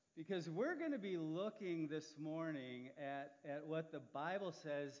because we're going to be looking this morning at what the Bible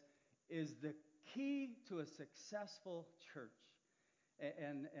says is the key to a successful church.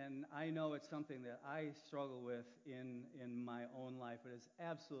 And I know it's something that I struggle with in my own life, but it's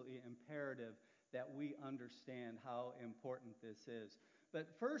absolutely imperative that we understand how important this is. But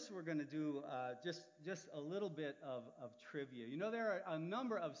first, we're going to do just a little bit of trivia. You know, there are a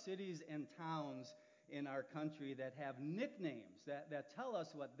number of cities and towns in our country that have nicknames that tell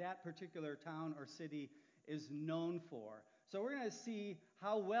us what that particular town or city is known for. So we're going to see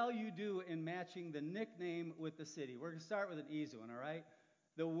how well you do in matching the nickname with the city. We're going to start with an easy one, all right?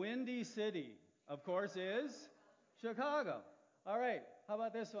 The Windy City, of course, is Chicago. All right, how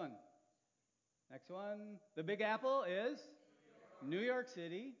about this one? Next one. The Big Apple is New York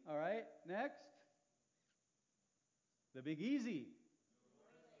City. All right, next. The Big Easy.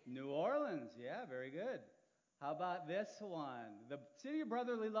 New Orleans. Yeah, very good. How about this one? The city of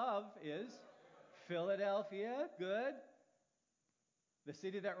brotherly love is Philadelphia. Good. The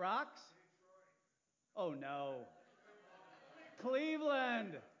city that rocks? Oh, no.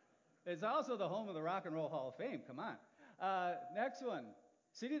 Cleveland. It's also the home of the Rock and Roll Hall of Fame. Come on. Next one.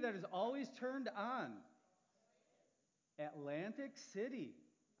 City that is always turned on. Atlantic City.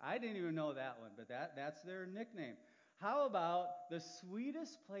 I didn't even know that one, but that's their nickname. How about the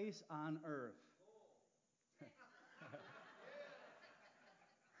sweetest place on earth?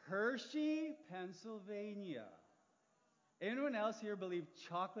 Hershey, Pennsylvania. Anyone else here believe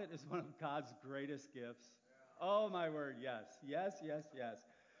chocolate is one of God's greatest gifts? Oh, my word, yes. Yes, yes, yes.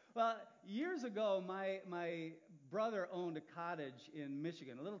 Well, years ago, my brother owned a cottage in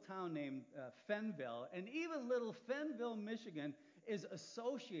Michigan, a little town named Fenville. And even little Fenville, Michigan, is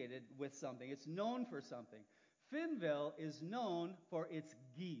associated with something. It's known for something. Fenville is known for its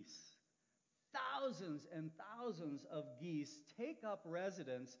geese. Thousands and thousands of geese take up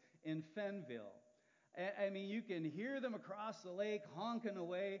residence in Fenville. I mean, you can hear them across the lake honking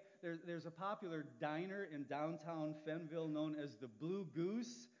away. There's a popular diner in downtown Fenville known as the Blue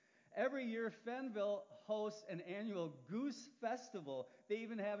Goose. Every year, Fenville hosts an annual goose festival. They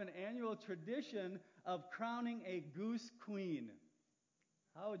even have an annual tradition of crowning a goose queen.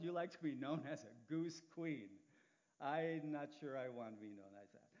 How would you like to be known as a goose queen? I'm not sure I want to be known as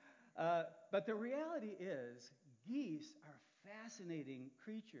that. But the reality is, geese are fascinating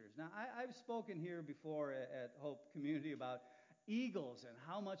creatures. Now, I've spoken here before at Hope Community about eagles and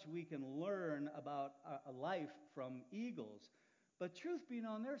how much we can learn about life from eagles. But truth be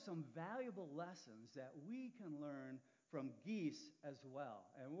known, there are some valuable lessons that we can learn from geese as well.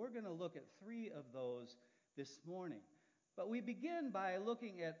 And we're going to look at 3 of those this morning. But we begin by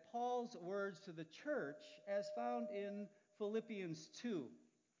looking at Paul's words to the church as found in Philippians 2.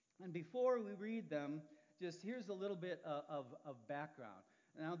 And before we read them, just here's a little bit of background.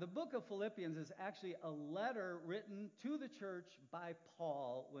 Now, the book of Philippians is actually a letter written to the church by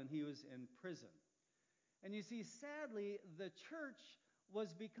Paul when he was in prison. And you see, sadly, the church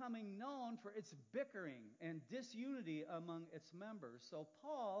was becoming known for its bickering and disunity among its members. So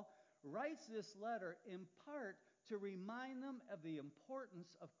Paul writes this letter in part to remind them of the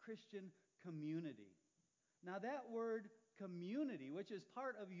importance of Christian community. Now, that word community, which is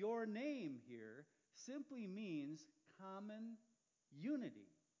part of your name here, simply means common unity.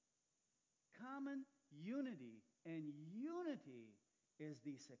 Common unity. And unity is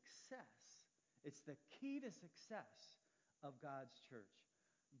the success. It's the key to success of God's church.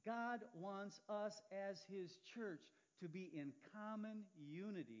 God wants us as His church to be in common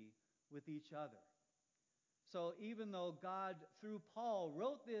unity with each other. So even though God, through Paul,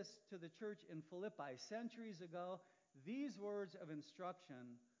 wrote this to the church in Philippi centuries ago, these words of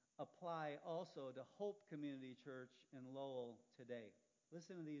instruction apply also to Hope Community Church in Lowell today.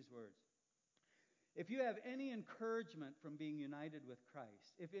 Listen to these words. If you have any encouragement from being united with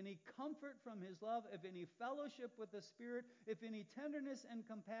Christ, if any comfort from His love, if any fellowship with the Spirit, if any tenderness and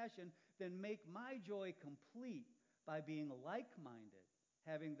compassion, then make my joy complete by being like-minded,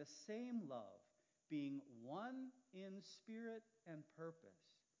 having the same love, being one in spirit and purpose.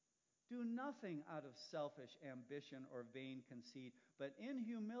 Do nothing out of selfish ambition or vain conceit, but in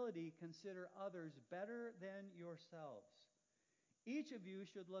humility consider others better than yourselves. Each of you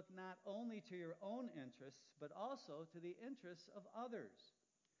should look not only to your own interests, but also to the interests of others.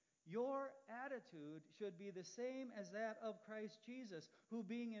 Your attitude should be the same as that of Christ Jesus, who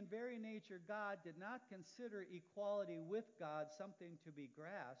being in very nature God, did not consider equality with God something to be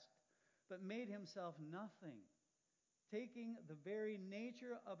grasped, but made Himself nothing, taking the very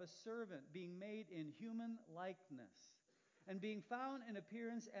nature of a servant, being made in human likeness. And being found in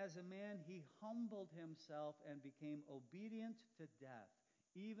appearance as a man, He humbled Himself and became obedient to death,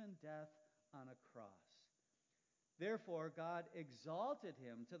 even death on a cross. Therefore, God exalted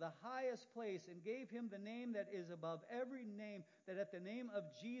him to the highest place and gave him the name that is above every name, that at the name of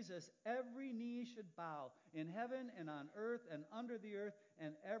Jesus every knee should bow in heaven and on earth and under the earth,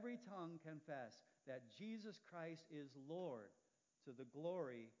 and every tongue confess that Jesus Christ is Lord, to the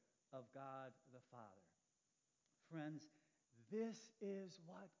glory of God the Father. Friends, this is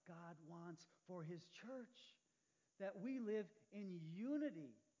what God wants for his church, that we live in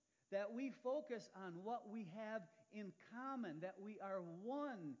unity, that we focus on what we have in common, that we are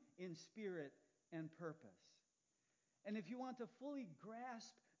one in spirit and purpose. And if you want to fully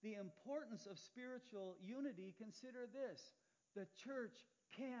grasp the importance of spiritual unity, consider this: the church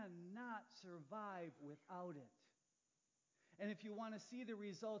cannot survive without it. And if you want to see the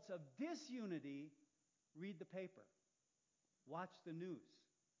results of disunity, read the paper, watch the news,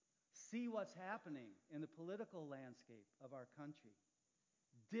 see what's happening in the political landscape of our country.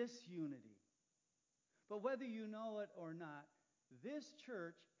 Disunity. But whether you know it or not, this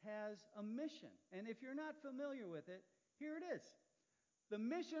church has a mission. And if you're not familiar with it, here it is. The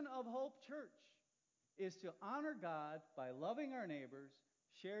mission of Hope Church is to honor God by loving our neighbors,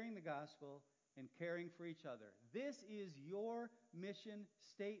 sharing the gospel, and caring for each other. This is your mission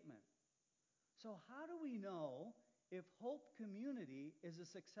statement. So how do we know if Hope Community is a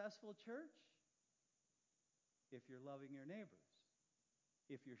successful church? If you're loving your neighbors,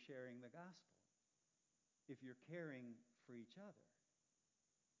 if you're sharing the gospel, if you're caring for each other.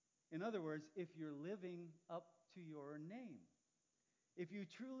 In other words, if you're living up to your name. If you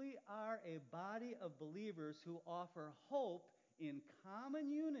truly are a body of believers who offer hope in common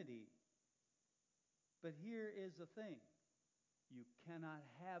unity. But here is the thing: you cannot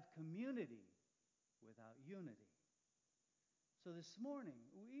have community without unity. So this morning,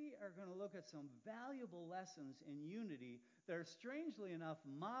 we are going to look at some valuable lessons in unity that are strangely enough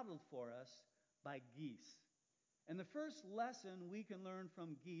modeled for us by geese. And the first lesson we can learn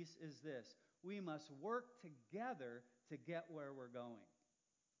from geese is this: we must work together to get where we're going.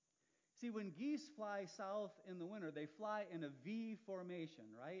 See, when geese fly south in the winter, they fly in a V formation,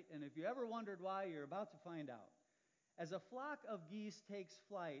 right? And if you ever wondered why, you're about to find out. As a flock of geese takes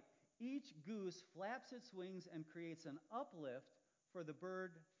flight, each goose flaps its wings and creates an uplift for the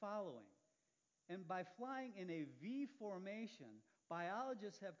bird following. And by flying in a V formation,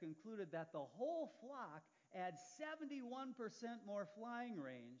 biologists have concluded that the whole flock adds 71% more flying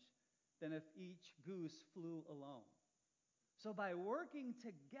range than if each goose flew alone. So by working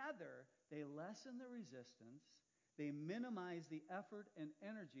together, they lessen the resistance, they minimize the effort and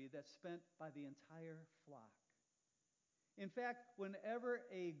energy that's spent by the entire flock. In fact, whenever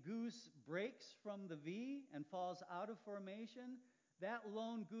a goose breaks from the V and falls out of formation, that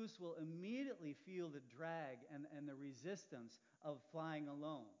lone goose will immediately feel the drag and the resistance of flying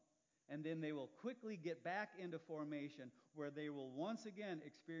alone. And then they will quickly get back into formation, where they will once again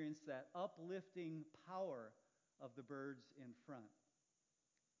experience that uplifting power of the birds in front.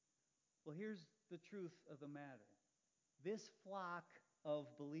 Well, here's the truth of the matter. This flock of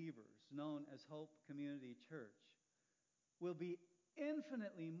believers, known as Hope Community Church, will be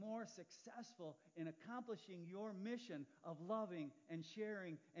infinitely more successful in accomplishing your mission of loving and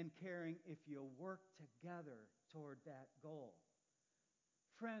sharing and caring if you work together toward that goal.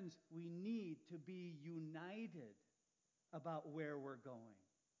 Friends, we need to be united about where we're going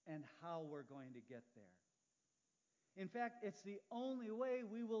and how we're going to get there. In fact, it's the only way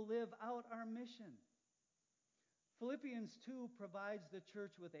we will live out our mission. Philippians 2 provides the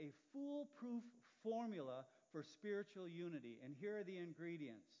church with a foolproof formula for spiritual unity. And here are the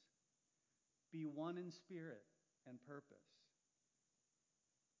ingredients. Be one in spirit and purpose.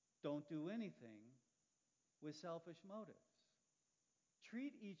 Don't do anything with selfish motives.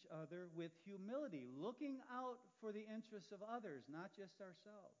 Treat each other with humility, looking out for the interests of others, not just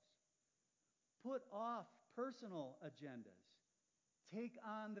ourselves. Put off personal agendas. Take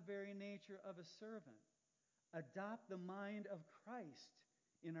on the very nature of a servant. Adopt the mind of Christ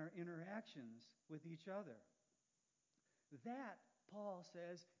in our interactions with each other. That, Paul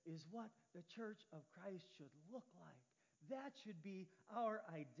says, is what the church of Christ should look like. That should be our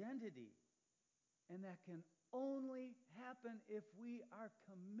identity. And that can only happen if we are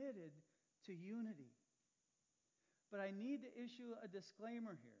committed to unity. But I need to issue a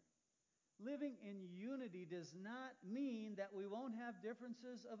disclaimer here. Living in unity does not mean that we won't have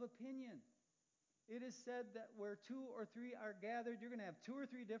differences of opinion. It is said that where 2 or 3 are gathered, you're going to have 2 or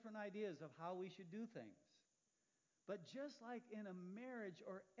 3 different ideas of how we should do things. But just like in a marriage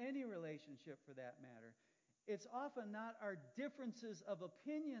or any relationship for that matter, it's often not our differences of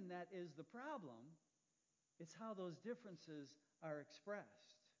opinion that is the problem. It's how those differences are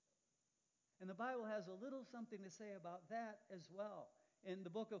expressed. And the Bible has a little something to say about that as well. In the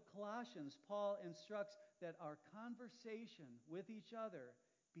book of Colossians, Paul instructs that our conversation with each other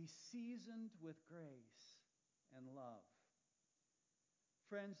be seasoned with grace and love.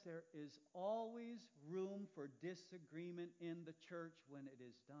 Friends, there is always room for disagreement in the church when it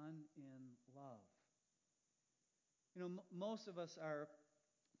is done in love. You know, most of us are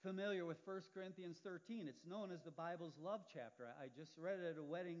familiar with 1 Corinthians 13. It's known as the Bible's love chapter. I just read it at a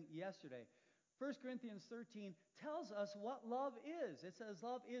wedding yesterday. 1 Corinthians 13 tells us what love is. It says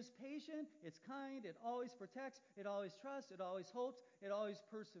love is patient, it's kind, it always protects, it always trusts, it always hopes, it always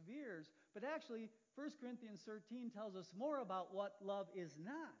perseveres. But actually, 1 Corinthians 13 tells us more about what love is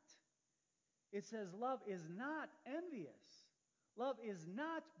not. It says love is not envious. Love is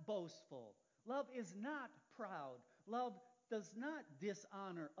not boastful. Love is not proud. Love does not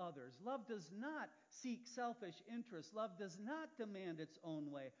dishonor others. Love does not seek selfish interests. Love does not demand its own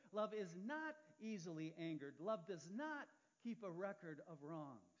way. Love is not easily angered. Love does not keep a record of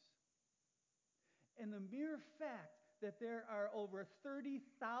wrongs. And the mere fact that there are over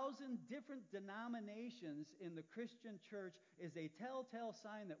 30,000 different denominations in the Christian church is a telltale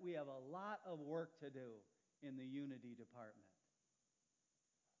sign that we have a lot of work to do in the unity department.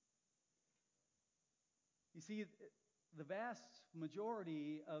 You see, the vast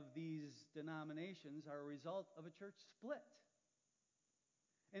majority of these denominations are a result of a church split.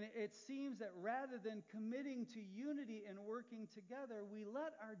 And it seems that rather than committing to unity and working together, we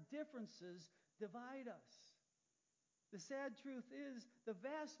let our differences divide us. The sad truth is, the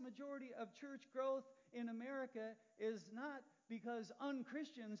vast majority of church growth in America is not because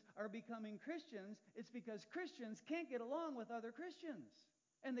un-Christians are becoming Christians. It's because Christians can't get along with other Christians,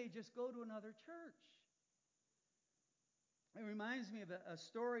 and they just go to another church. It reminds me of a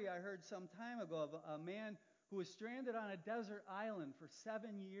story I heard some time ago of a man who was stranded on a desert island for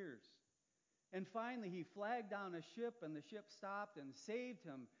 7 years. And finally, he flagged down a ship, and the ship stopped and saved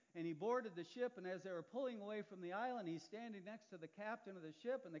him. And he boarded the ship, and as they were pulling away from the island, he's standing next to the captain of the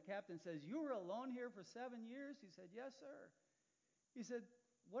ship, and the captain says, "You were alone here for 7 years?" He said, "Yes, sir." He said,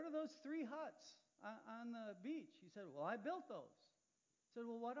 "What are those 3 huts on the beach?" He said, "Well, I built those." He said,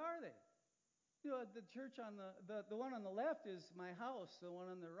 "Well, what are they?" "You know, the church on the one on the left is my house. The one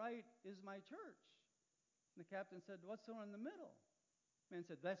on the right is my church." And the captain said, "What's the one in the middle?" The man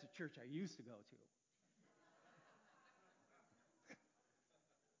said, "That's a church I used to go to."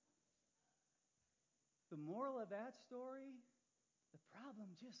 The moral of that story, the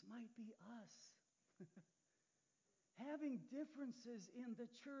problem just might be us. Having differences in the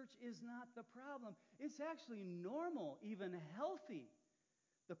church is not the problem. It's actually normal, even healthy.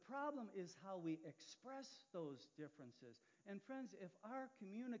 The problem is how we express those differences. And friends, if our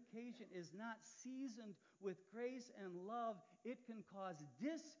communication is not seasoned with grace and love, it can cause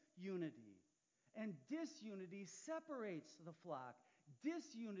disunity. And disunity separates the flock.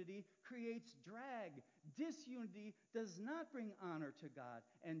 Disunity creates drag. Disunity does not bring honor to God.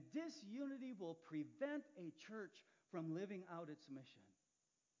 And disunity will prevent a church from living out its mission.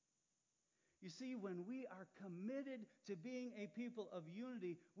 You see, when we are committed to being a people of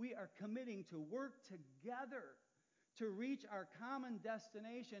unity, we are committing to work together to reach our common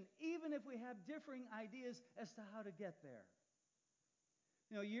destination, even if we have differing ideas as to how to get there.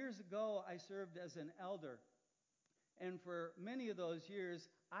 You know, years ago, I served as an elder. And for many of those years,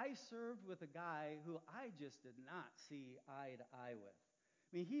 I served with a guy who I just did not see eye to eye with.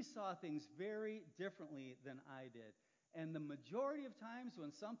 I mean, he saw things very differently than I did. And the majority of times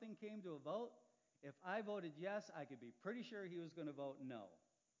when something came to a vote, if I voted yes, I could be pretty sure he was going to vote no.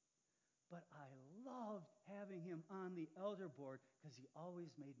 But I loved having him on the elder board because he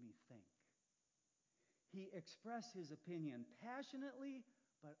always made me think. He expressed his opinion passionately,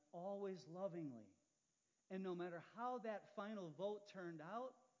 but always lovingly. And no matter how that final vote turned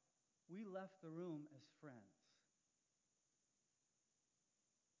out, we left the room as friends.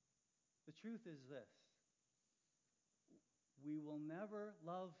 The truth is this. We will never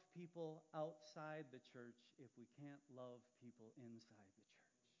love people outside the church if we can't love people inside the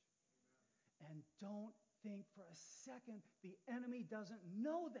church. And don't think for a second the enemy doesn't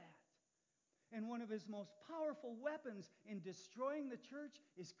know that. And one of his most powerful weapons in destroying the church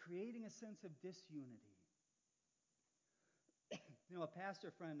is creating a sense of disunity. You know, a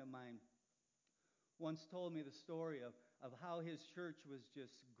pastor friend of mine once told me the story of how his church was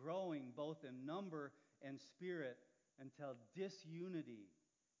just growing both in number and spirit until disunity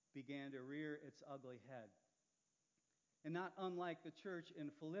began to rear its ugly head. And not unlike the church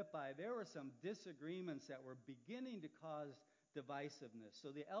in Philippi, there were some disagreements that were beginning to cause divisiveness.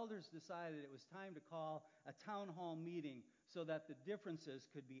 So the elders decided it was time to call a town hall meeting so that the differences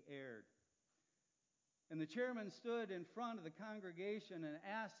could be aired. And the chairman stood in front of the congregation and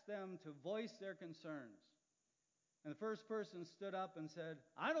asked them to voice their concerns. And the first person stood up and said,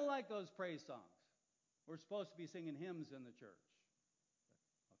 "I don't like those praise songs. We're supposed to be singing hymns in the church."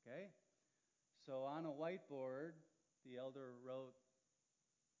 Okay? So on a whiteboard, the elder wrote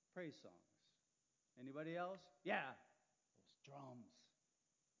praise songs. Anybody else? Yeah, those drums.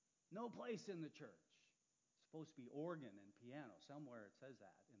 No place in the church. It's supposed to be organ and piano. Somewhere it says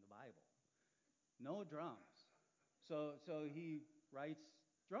that in the Bible. No drums. So he writes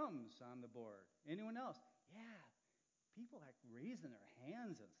drums on the board. Anyone else? Yeah, people like raising their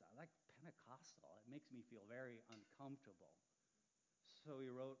hands and stuff, like Pentecostal. It makes me feel very uncomfortable. So he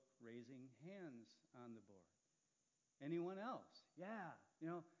wrote raising hands on the board. Anyone else? Yeah,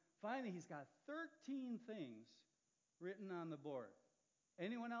 finally he's got 13 things written on the board.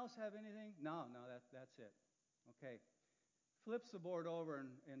 Anyone else have anything? No, that's it. Okay. Flips the board over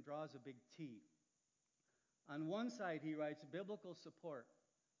and draws a big T. On one side, he writes biblical support.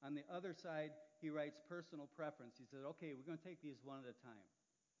 On the other side, he writes personal preference. He says, okay, we're going to take these one at a time.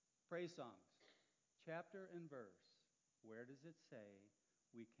 Praise songs, chapter and verse. Where does it say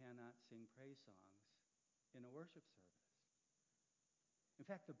we cannot sing praise songs in a worship service? In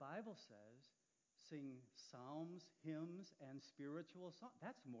fact, the Bible says sing psalms, hymns, and spiritual songs.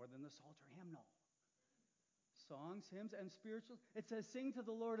 That's more than the Psalter hymnal. Songs, hymns, and spiritual. It says sing to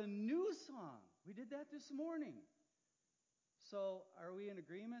the Lord a new song. We did that this morning. So are we in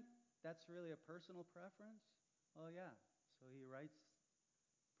agreement? That's really a personal preference? Oh, yeah. So he writes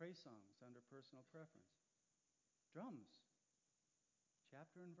praise songs under personal preference. Drums,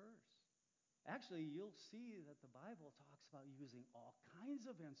 chapter and verse. Actually, you'll see that the Bible talks about using all kinds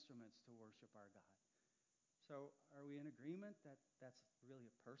of instruments to worship our God. So are we in agreement that that's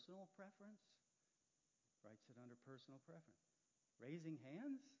really a personal preference? Writes it under personal preference. Raising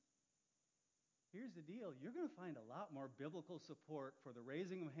hands? Here's the deal. You're going to find a lot more biblical support for the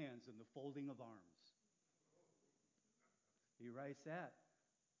raising of hands than the folding of arms. He writes that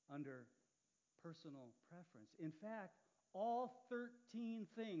under personal preference. In fact, all 13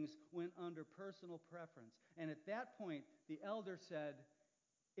 things went under personal preference. And at that point, the elder said,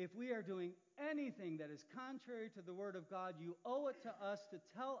 if we are doing anything that is contrary to the Word of God, you owe it to us to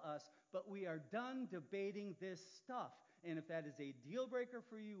tell us, but we are done debating this stuff. And if that is a deal breaker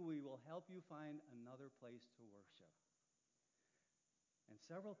for you, we will help you find another place to worship. And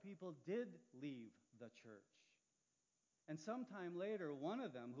several people did leave the church. And sometime later, one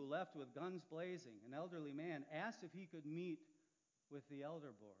of them, who left with guns blazing, an elderly man, asked if he could meet with the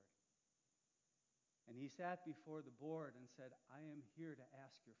elder board. And he sat before the board and said, I am here to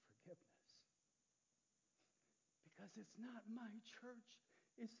ask your forgiveness. Because it's not my church.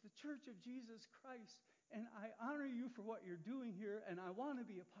 It's the church of Jesus Christ. And I honor you for what you're doing here, and I want to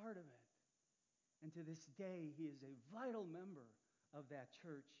be a part of it. And to this day, he is a vital member of that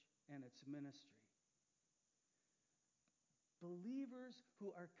church and its ministry. Believers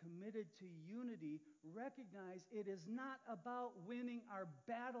who are committed to unity recognize it is not about winning our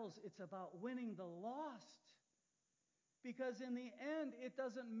battles, it's about winning the lost. Because in the end, it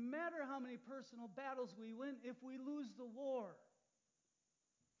doesn't matter how many personal battles we win if we lose the war.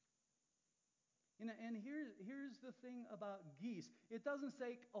 And here's the thing about geese. It doesn't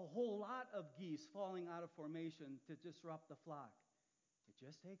take a whole lot of geese falling out of formation to disrupt the flock. It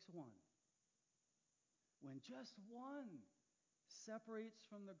just takes one. When just one separates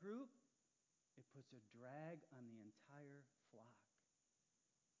from the group, it puts a drag on the entire flock.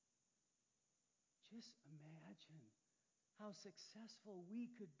 Just imagine how successful we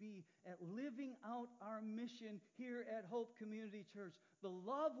could be at living out our mission here at Hope Community Church. The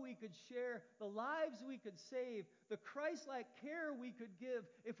love we could share, the lives we could save, the Christ-like care we could give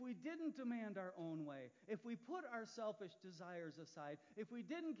if we didn't demand our own way, if we put our selfish desires aside, if we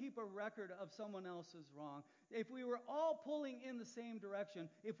didn't keep a record of someone else's wrong, if we were all pulling in the same direction,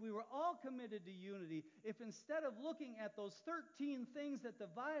 if we were all committed to unity, if instead of looking at those 13 things that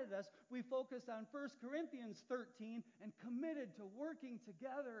divided us, we focused on 1 Corinthians 13 and committed to working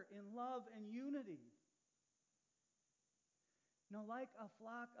together in love and unity. Now, like a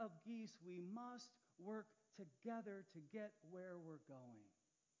flock of geese, we must work together to get where we're going.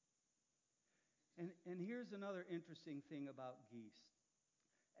 And here's another interesting thing about geese.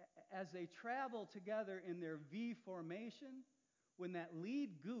 As they travel together in their V formation, when that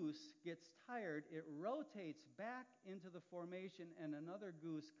lead goose gets tired, it rotates back into the formation and another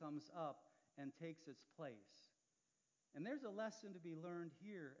goose comes up and takes its place. And there's a lesson to be learned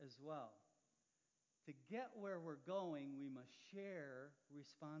here as well. To get where we're going, we must share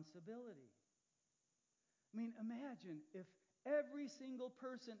responsibility. I mean, imagine if every single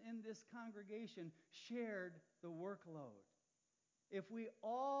person in this congregation shared the workload, if we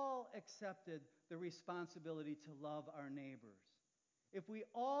all accepted the responsibility to love our neighbors, if we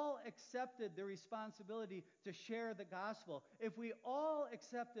all accepted the responsibility to share the gospel, if we all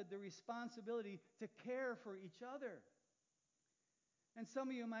accepted the responsibility to care for each other. And some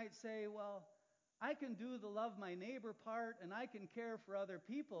of you might say, well, I can do the love my neighbor part and I can care for other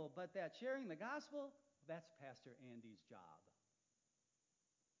people, but that sharing the gospel, that's Pastor Andy's job.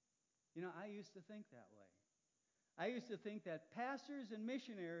 You know, I used to think that way. I used to think that pastors and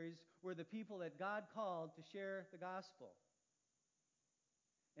missionaries were the people that God called to share the gospel.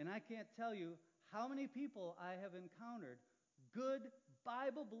 And I can't tell you how many people I have encountered, good,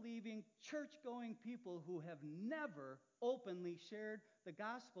 Bible-believing, church-going people who have never openly shared the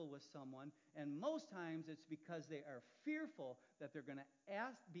gospel with someone, and most times it's because they are fearful that they're going to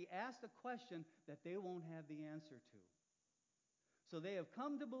be asked a question that they won't have the answer to. So they have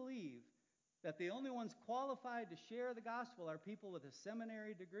come to believe that the only ones qualified to share the gospel are people with a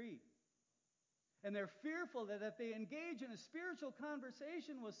seminary degree. And they're fearful that if they engage in a spiritual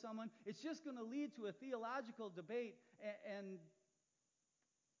conversation with someone, it's just going to lead to a theological debate, and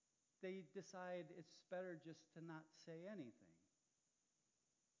they decide it's better just to not say anything.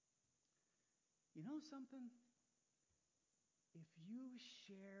 You know something? If you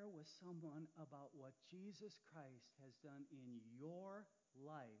share with someone about what Jesus Christ has done in your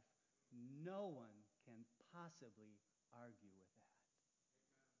life, no one can possibly argue with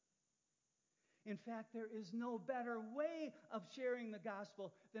that. In fact, there is no better way of sharing the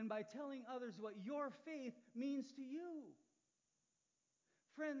gospel than by telling others what your faith means to you.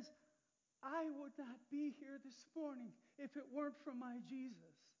 Friends, I would not be here this morning if it weren't for my Jesus.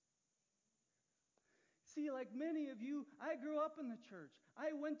 See, like many of you, I grew up in the church.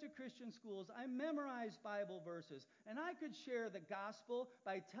 I went to Christian schools. I memorized Bible verses. And I could share the gospel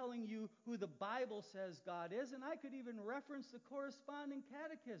by telling you who the Bible says God is, and I could even reference the corresponding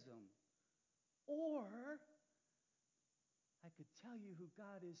catechism. Or I could tell you who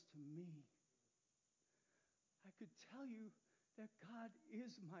God is to me. I could tell you that God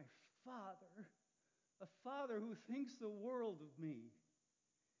is my Father, a Father who thinks the world of me.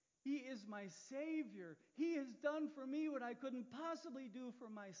 He is my Savior. He has done for me what I couldn't possibly do for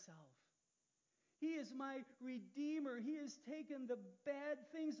myself. He is my Redeemer. He has taken the bad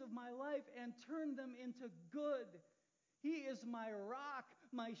things of my life and turned them into good. He is my rock,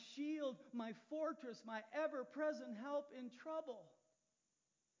 my shield, my fortress, my ever-present help in trouble.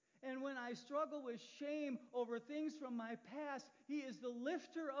 And when I struggle with shame over things from my past, He is the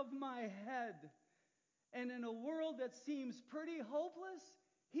lifter of my head. And in a world that seems pretty hopeless,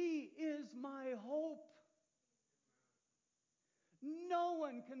 He is my hope. No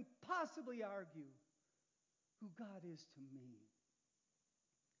one can possibly argue who God is to me.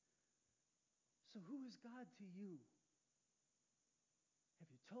 So who is God to you? Have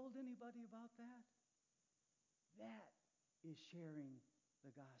you told anybody about that? That is sharing the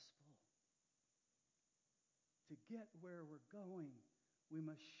gospel. To get where we're going, we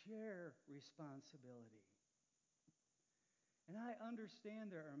must share responsibility. And I understand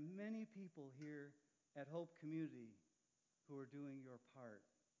there are many people here at Hope Community who are doing your part.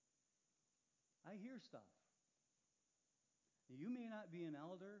 I hear stuff. You may not be an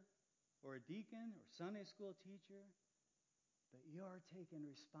elder or a deacon or Sunday school teacher, but you're taking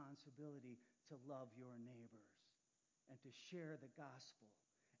responsibility to love your neighbors and to share the gospel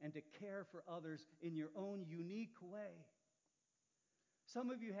and to care for others in your own unique way. Some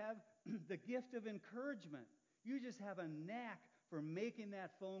of you have the gift of encouragement. You just have a knack for making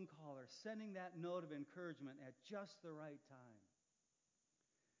that phone call or sending that note of encouragement at just the right time.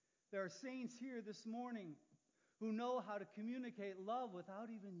 There are saints here this morning who know how to communicate love without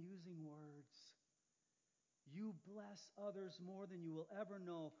even using words. You bless others more than you will ever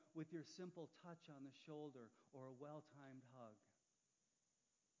know with your simple touch on the shoulder or a well-timed hug.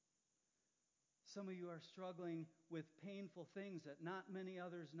 Some of you are struggling with painful things that not many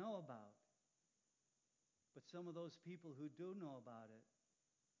others know about. But some of those people who do know about it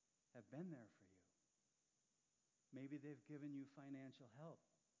have been there for you. Maybe they've given you financial help.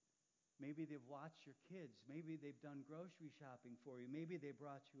 Maybe they've watched your kids. Maybe they've done grocery shopping for you. Maybe they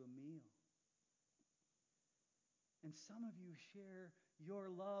brought you a meal. And some of you share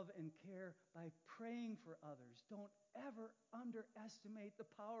your love and care by praying for others. Don't ever underestimate the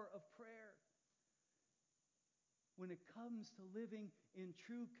power of prayer. When it comes to living in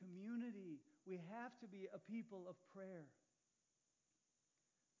true community, we have to be a people of prayer.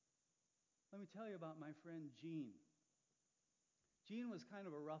 Let me tell you about my friend Gene. Gene was kind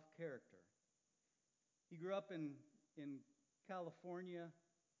of a rough character. He grew up in California,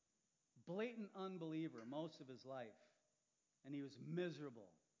 blatant unbeliever most of his life, and he was miserable.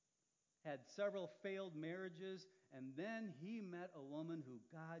 Had several failed marriages, and then he met a woman who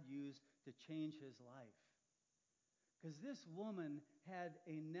God used to change his life. Because this woman had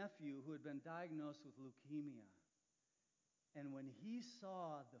a nephew who had been diagnosed with leukemia. And when he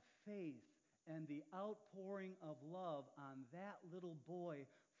saw the faith and the outpouring of love on that little boy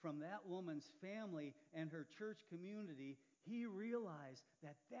from that woman's family and her church community, he realized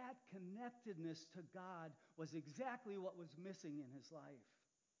that that connectedness to God was exactly what was missing in his life.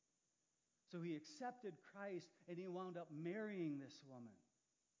 So he accepted Christ and he wound up marrying this woman.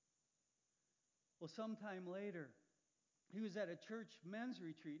 Well, sometime later, he was at a church men's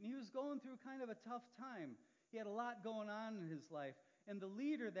retreat and he was going through kind of a tough time. He had a lot going on in his life. And the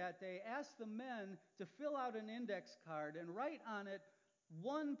leader that day asked the men to fill out an index card and write on it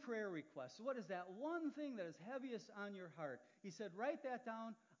one prayer request. So what is that one thing that is heaviest on your heart? He said, write that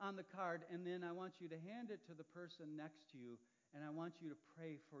down on the card, and then I want you to hand it to the person next to you, and I want you to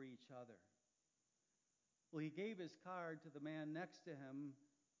pray for each other. Well, he gave his card to the man next to him,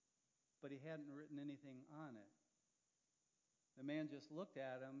 but he hadn't written anything on it. The man just looked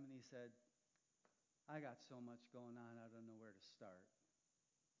at him, and he said, I got so much going on, I don't know where to start.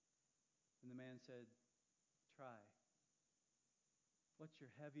 And the man said, try. What's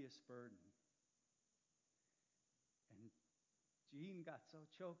your heaviest burden? And Gene got so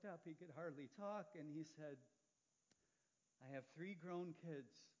choked up he could hardly talk, and he said, I have 3 grown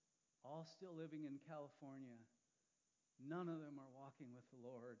kids, all still living in California. None of them are walking with the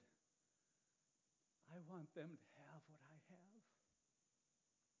Lord. I want them to have what I have.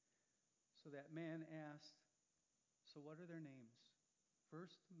 So that man asked, so what are their names?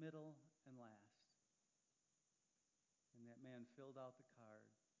 First, middle, and last. And that man filled out the card.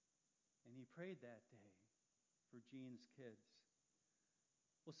 And he prayed that day for Gene's kids.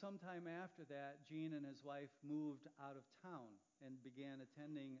 Well, sometime after that, Gene and his wife moved out of town and began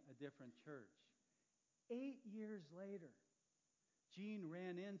attending a different church. 8 years later, Gene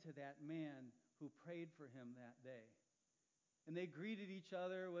ran into that man who prayed for him that day. And they greeted each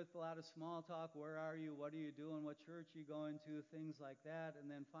other with a lot of small talk. Where are you? What are you doing? What church are you going to? Things like that. And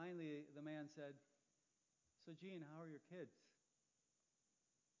then finally, the man said, so Gene, how are your kids?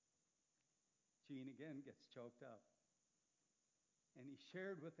 Gene again gets choked up. And he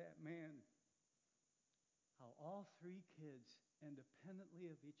shared with that man how all 3 kids, independently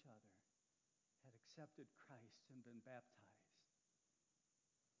of each other, had accepted Christ and been baptized.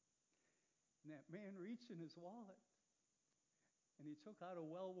 And that man reached in his wallet and he took out a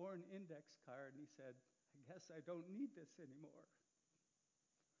well-worn index card and he said, I guess I don't need this anymore.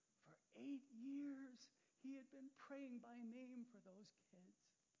 For 8 years, he had been praying by name for those kids.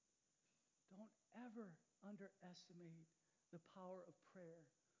 Don't ever underestimate the power of prayer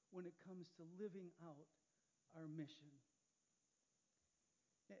when it comes to living out our mission.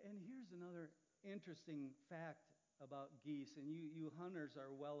 And here's another interesting fact about geese, and you hunters are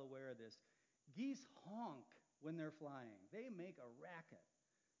well aware of this. Geese honk when they're flying. They make a racket.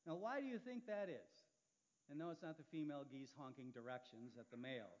 Now, why do you think that is? And no, it's not the female geese honking directions at the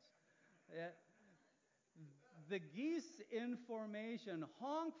males. The geese in formation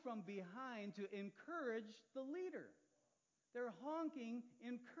honk from behind to encourage the leader. They're honking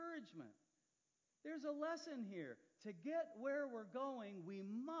encouragement. There's a lesson here. To get where we're going, we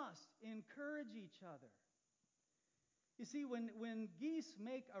must encourage each other. You see, when geese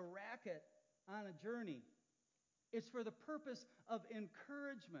make a racket on a journey, it's for the purpose of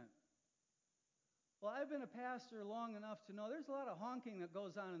encouragement. Well, I've been a pastor long enough to know there's a lot of honking that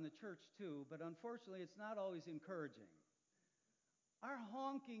goes on in the church too, but unfortunately it's not always encouraging. Our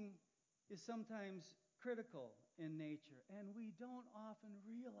honking is sometimes critical in nature, and we don't often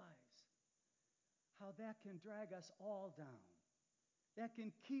realize how that can drag us all down. That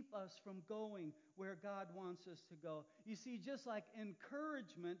can keep us from going where God wants us to go. You see, just like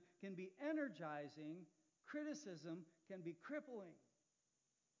encouragement can be energizing, criticism can be crippling.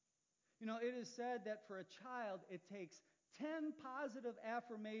 You know, it is said that for a child, it takes 10 positive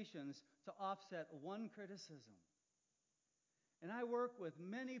affirmations to offset one criticism. And I work with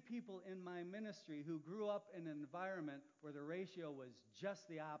many people in my ministry who grew up in an environment where the ratio was just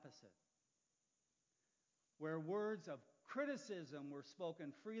the opposite. Where words of criticism were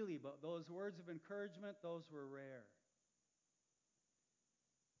spoken freely, but those words of encouragement, those were rare.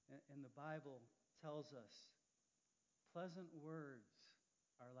 And the Bible tells us, pleasant words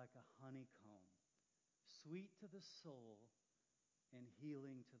are like a honeycomb, sweet to the soul and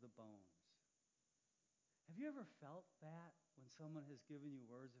healing to the bones. Have you ever felt that when someone has given you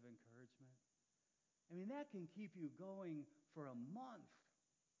words of encouragement? I mean, that can keep you going for a month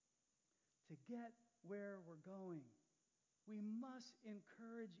to get where we're going. We must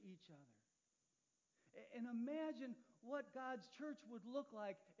encourage each other. And imagine what God's church would look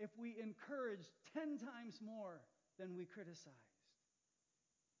like if we encouraged 10 times more than we criticized.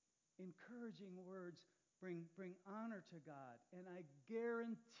 Encouraging words bring honor to God, and I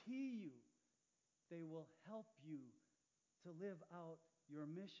guarantee you they will help you to live out your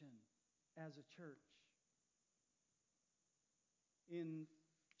mission as a church. In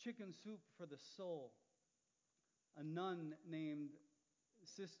Chicken Soup for the Soul, a nun named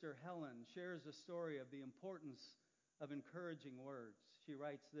Sister Helen shares a story of the importance of encouraging words. She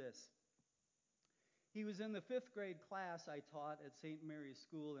writes this: "He was in the 5th grade class I taught at St. Mary's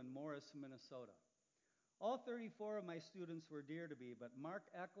School in Morris, Minnesota. All 34 of my students were dear to me, but Mark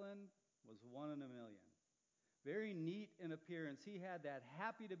Eklund was one in a million. Very neat in appearance, he had that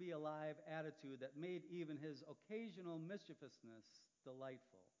happy-to-be-alive attitude that made even his occasional mischievousness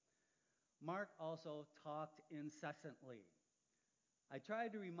delightful. Mark also talked incessantly. I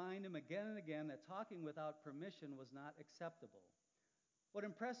tried to remind him again and again that talking without permission was not acceptable. What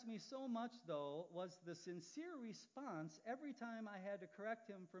impressed me so much, though, was the sincere response every time I had to correct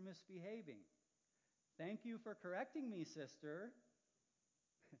him for misbehaving. 'Thank you for correcting me, sister.'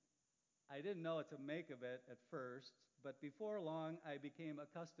 I didn't know what to make of it at first, but before long I became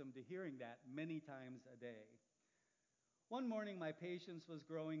accustomed to hearing that many times a day. One morning my patience was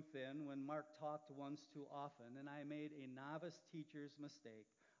growing thin when Mark talked once too often, and I made a novice teacher's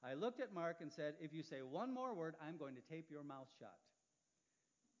mistake. I looked at Mark and said, 'If you say one more word, I'm going to tape your mouth shut.'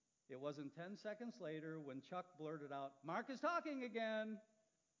 It wasn't 10 seconds later when Chuck blurted out, 'Mark is talking again.'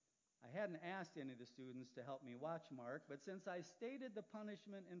 I hadn't asked any of the students to help me watch Mark, but since I stated the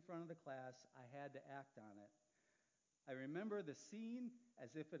punishment in front of the class, I had to act on it. I remember the scene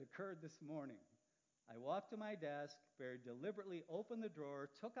as if it occurred this morning. I walked to my desk, very deliberately opened the drawer,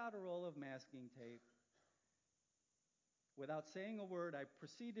 took out a roll of masking tape. Without saying a word, I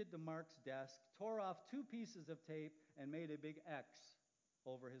proceeded to Mark's desk, tore off 2 pieces of tape, and made a big X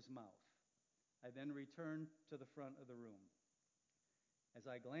over his mouth. I then returned to the front of the room. As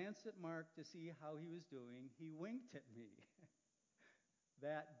I glanced at Mark to see how he was doing, he winked at me.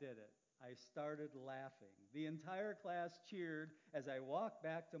 That did it. I started laughing. The entire class cheered as I walked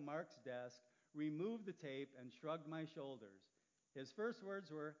back to Mark's desk, removed the tape, and shrugged my shoulders. His first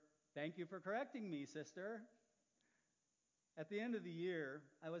words were, 'Thank you for correcting me, sister.' At the end of the year,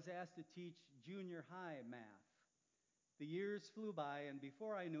 I was asked to teach junior high math. The years flew by, and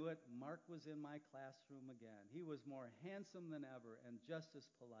before I knew it, Mark was in my classroom again. He was more handsome than ever and just as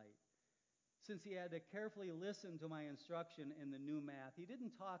polite. Since he had to carefully listen to my instruction in the new math, he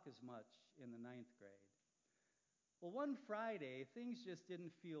didn't talk as much in the 9th grade. Well, one Friday, things just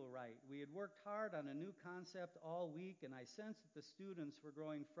didn't feel right. We had worked hard on a new concept all week, and I sensed that the students were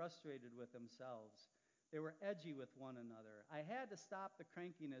growing frustrated with themselves. They were edgy with one another. I had to stop the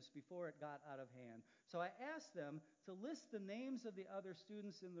crankiness before it got out of hand. So I asked them to list the names of the other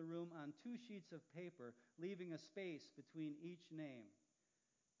students in the room on 2 sheets of paper, leaving a space between each name.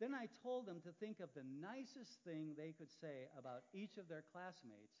 Then I told them to think of the nicest thing they could say about each of their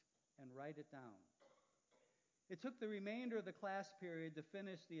classmates and write it down. It took the remainder of the class period to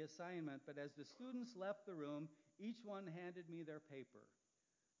finish the assignment, but as the students left the room, each one handed me their paper.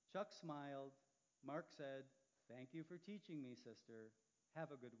 Chuck smiled. Mark said, 'Thank you for teaching me, sister.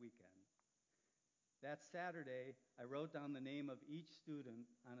 Have a good weekend.' That Saturday, I wrote down the name of each student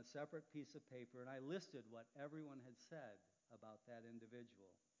on a separate piece of paper, and I listed what everyone had said about that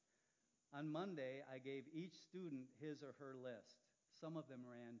individual. On Monday, I gave each student his or her list. Some of them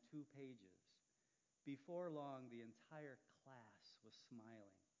ran 2 pages. Before long, the entire class was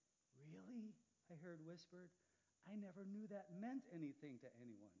smiling. 'Really?' I heard whispered. 'I never knew that meant anything to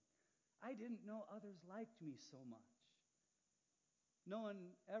anyone. I didn't know others liked me so much.' No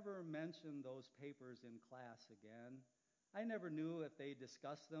one ever mentioned those papers in class again. I never knew if they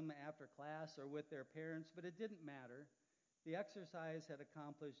discussed them after class or with their parents, but it didn't matter. The exercise had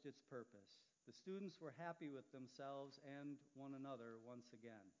accomplished its purpose. The students were happy with themselves and one another once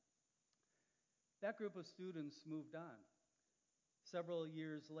again. That group of students moved on. Several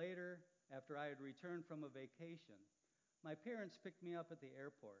years later, after I had returned from a vacation, my parents picked me up at the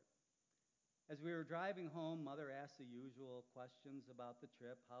airport. As we were driving home, Mother asked the usual questions about the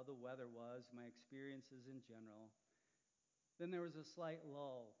trip, how the weather was, my experiences in general. Then there was a slight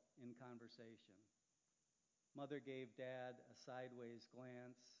lull in conversation. Mother gave Dad a sideways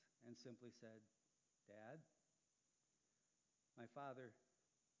glance and simply said, 'Dad?' My father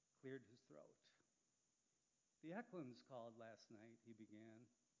cleared his throat. 'The Eklunds called last night,' he began.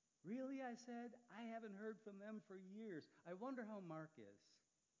 Really, I said. I haven't heard from them for years. I wonder how Mark is.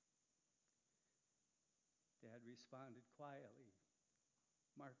 Dad responded quietly.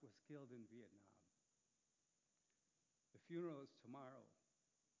 Mark was killed in Vietnam. The funeral is tomorrow,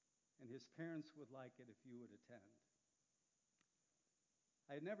 and his parents would like it if you would attend.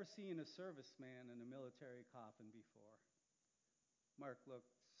 I had never seen a serviceman in a military coffin before. Mark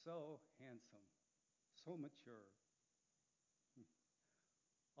looked so handsome, so mature.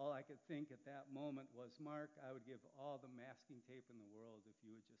 All I could think at that moment was, Mark, I would give all the masking tape in the world if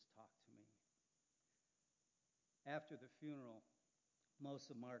you would just talk to me. After the funeral, most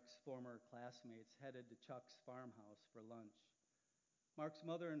of Mark's former classmates headed to Chuck's farmhouse for lunch. Mark's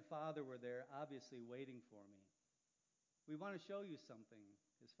mother and father were there, obviously waiting for me. We want to show you something,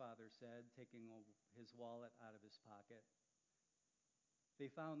 his father said, taking his wallet out of his pocket.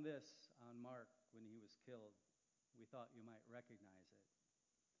 They found this on Mark when he was killed. We thought you might recognize it.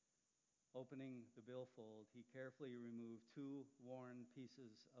 Opening the billfold, he carefully removed 2 worn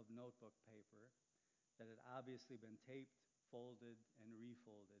pieces of notebook paper that had obviously been taped, folded, and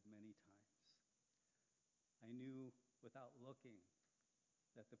refolded many times. I knew without looking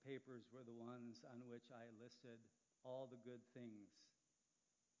that the papers were the ones on which I listed all the good things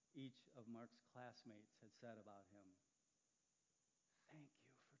each of Mark's classmates had said about him. Thank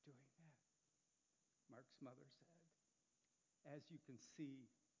you for doing that, Mark's mother said. As you can see,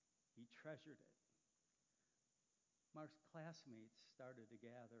 he treasured it. Mark's classmates started to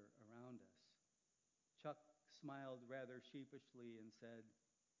gather around us. Chuck smiled rather sheepishly and said,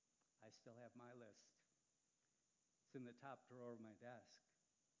 I still have my list. It's in the top drawer of my desk.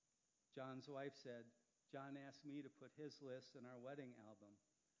 John's wife said, John asked me to put his list in our wedding album.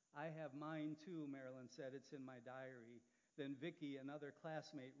 I have mine too, Marilyn said. It's in my diary. Then Vicki, another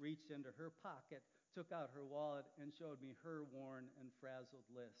classmate, reached into her pocket, took out her wallet, and showed me her worn and frazzled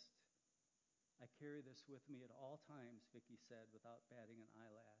list. I carry this with me at all times, Vicki said, without batting an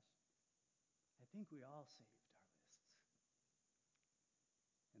eyelash. I think we all saved our lists.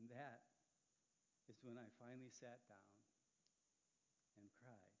 And that is when I finally sat down and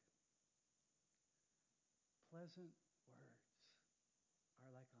cried. Pleasant words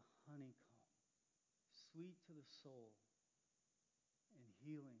are like a honeycomb, sweet to the soul and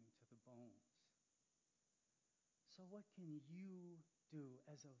healing to the bones. So what can you do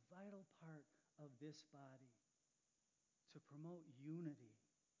as a vital part of this body to promote unity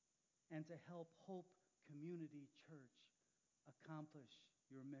and to help Hope Community Church accomplish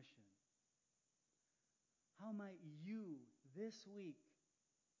your mission? How might you this week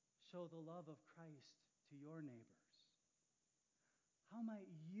show the love of Christ to your neighbors? How might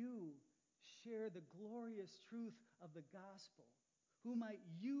you share the glorious truth of the gospel? Who might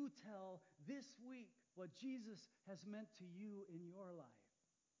you tell this week what Jesus has meant to you in your life?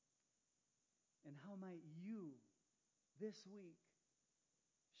 And how might you this week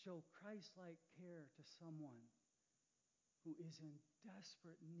show Christ-like care to someone who is in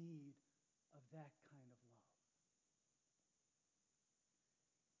desperate need of that kind of love?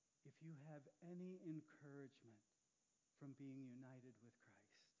 If you have any encouragement from being united with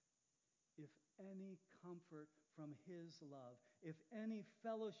Christ, if any comfort from his love, if any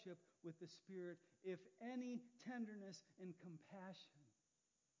fellowship with the Spirit, if any tenderness and compassion,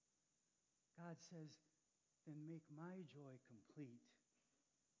 God says, then make my joy complete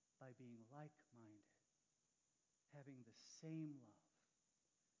by being like-minded, having the same love,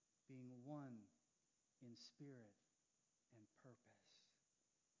 being one in spirit and purpose.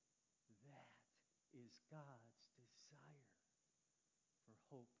 That is God's desire for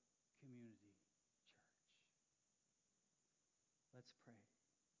Hope Community Church. Let's pray.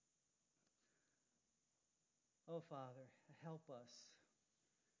 Oh, Father, help us.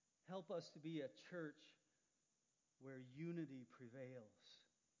 Help us to be a church where unity prevails,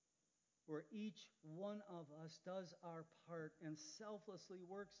 where each one of us does our part and selflessly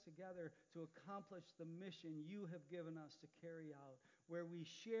works together to accomplish the mission you have given us to carry out, where we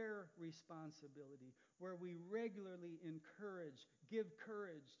share responsibility, where we regularly encourage, give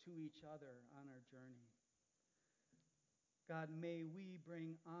courage to each other on our journey. God, may we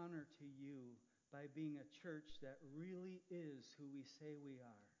bring honor to you by being a church that really is who we say we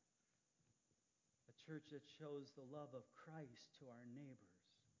are. A church that shows the love of Christ to our neighbors.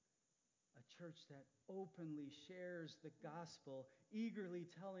 A church that openly shares the gospel, eagerly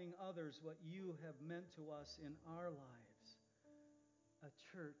telling others what you have meant to us in our lives. A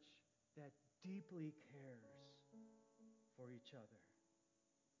church that deeply cares for each other.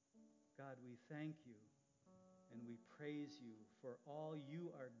 God, we thank you and we praise you for all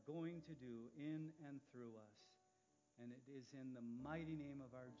you are going to do in and through us. And it is in the mighty name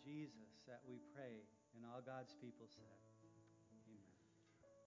of our Jesus that we pray. And all God's people said.